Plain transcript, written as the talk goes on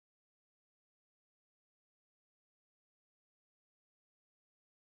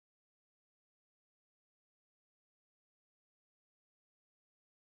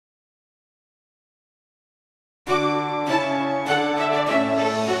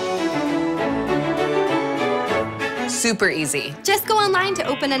super easy. Just go online to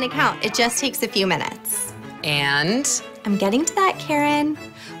open an account. It just takes a few minutes. And? I'm getting to that, Karen.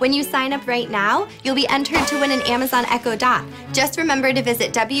 When you sign up right now, you'll be entered to win an Amazon Echo Dot. Just remember to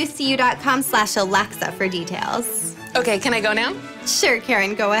visit wcu.com/Alexa for details. Okay, can I go now? Sure,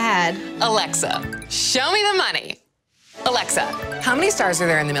 Karen, go ahead. Alexa, show me the money. Alexa, how many stars are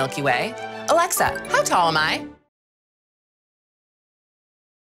there in the Milky Way? Alexa, how tall am I?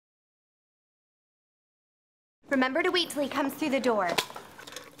 Remember to wait till he comes through the door.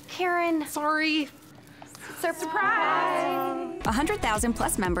 Karen. Sorry. Surprise! 100,000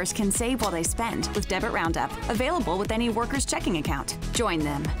 plus members can save while they spend with Debit Roundup. Available with any Workers checking account. Join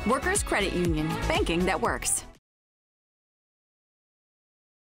them. Workers Credit Union. Banking that works.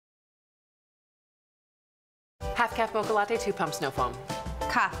 Half-calf mocha latte, 2 pumps, no foam.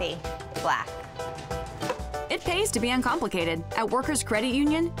 Coffee. Black. It pays to be uncomplicated. At Workers Credit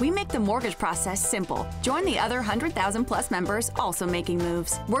Union, we make the mortgage process simple. Join the other 100,000 plus members also making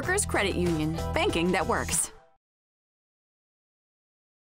moves. Workers Credit Union. Banking that works.